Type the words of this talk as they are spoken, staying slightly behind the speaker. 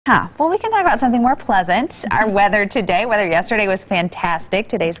Well, we can talk about something more pleasant. Our weather today. Weather yesterday was fantastic.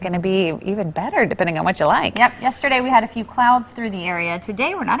 Today's going to be even better, depending on what you like. Yep. Yesterday we had a few clouds through the area.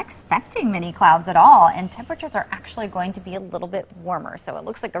 Today we're not expecting many clouds at all, and temperatures are actually going to be a little bit warmer. So it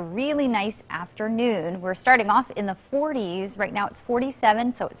looks like a really nice afternoon. We're starting off in the 40s. Right now it's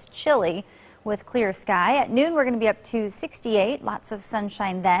 47, so it's chilly with clear sky. At noon we're going to be up to 68. Lots of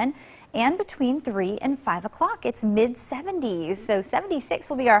sunshine then. And between 3 and 5 o'clock, it's mid-70s. So 76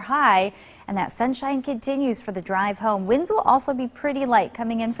 will be our high, and that sunshine continues for the drive home. Winds will also be pretty light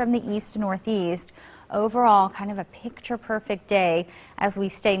coming in from the east-northeast. Overall, kind of a picture-perfect day as we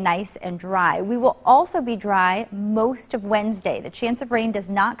stay nice and dry. We will also be dry most of Wednesday. The chance of rain does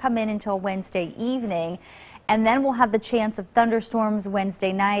not come in until Wednesday evening. And then we'll have the chance of thunderstorms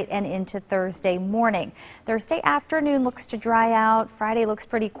Wednesday night and into Thursday morning. Thursday afternoon looks to dry out. Friday looks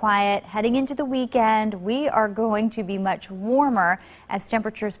pretty quiet. Heading into the weekend, we are going to be much warmer as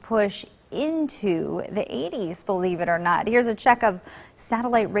temperatures push into the 80s, believe it or not. Here's a check of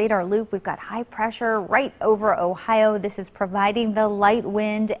satellite radar loop. We've got high pressure right over Ohio. This is providing the light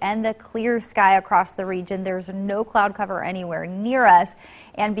wind and the clear sky across the region. There's no cloud cover anywhere near us.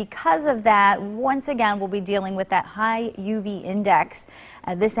 And because of that, once again, we'll be dealing with that high UV index.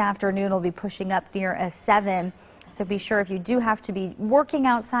 This afternoon will be pushing up near a 7. So be sure if you do have to be working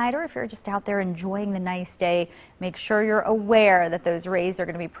outside or if you're just out there enjoying the nice day, make sure you're aware that those rays are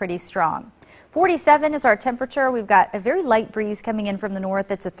going to be pretty strong. 47 is our temperature. We've got a very light breeze coming in from the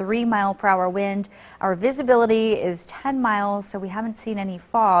north. It's a 3-mile-per-hour wind. Our visibility is 10 miles, so we haven't seen any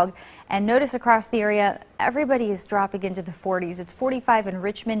fog. And notice across the area, everybody is dropping into the 40s. It's 45 in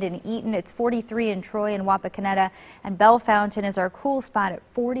Richmond and Eaton. It's 43 in Troy and Wapakoneta. And Bellefontaine is our cool spot at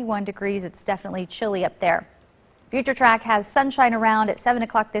 41 degrees. It's definitely chilly up there. Future Track has sunshine around at 7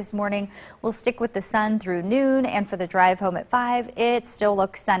 o'clock this morning. We'll stick with the sun through noon, and for the drive home at 5, it still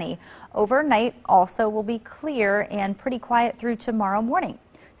looks sunny. Overnight also will be clear and pretty quiet through tomorrow morning.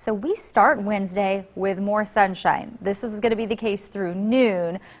 So we start Wednesday with more sunshine. This is going to be the case through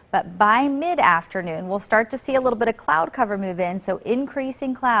noon, but by mid-afternoon, we'll start to see a little bit of cloud cover move in, so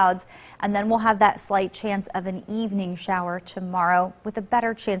increasing clouds, and then we'll have that slight chance of an evening shower tomorrow with a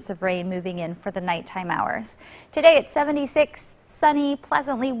better chance of rain moving in for the nighttime hours. Today it's 76. Sunny,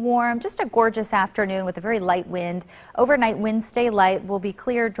 pleasantly warm, just a gorgeous afternoon with a very light wind. Overnight winds stay light, will be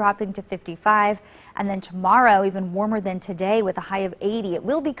clear, dropping to 55. And then tomorrow, even warmer than today with a high of 80. It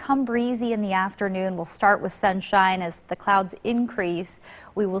will become breezy in the afternoon. We'll start with sunshine as the clouds increase.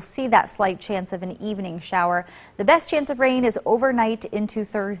 We will see that slight chance of an evening shower. The best chance of rain is overnight into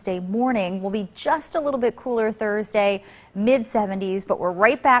Thursday morning. We'll be just a little bit cooler Thursday, mid-70s, but we're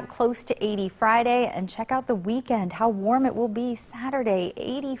right back close to 80 Friday. And check out the weekend, how warm it will be Saturday,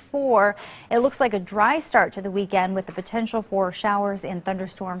 84. It looks like a dry start to the weekend with the potential for showers and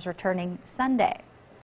thunderstorms returning Sunday.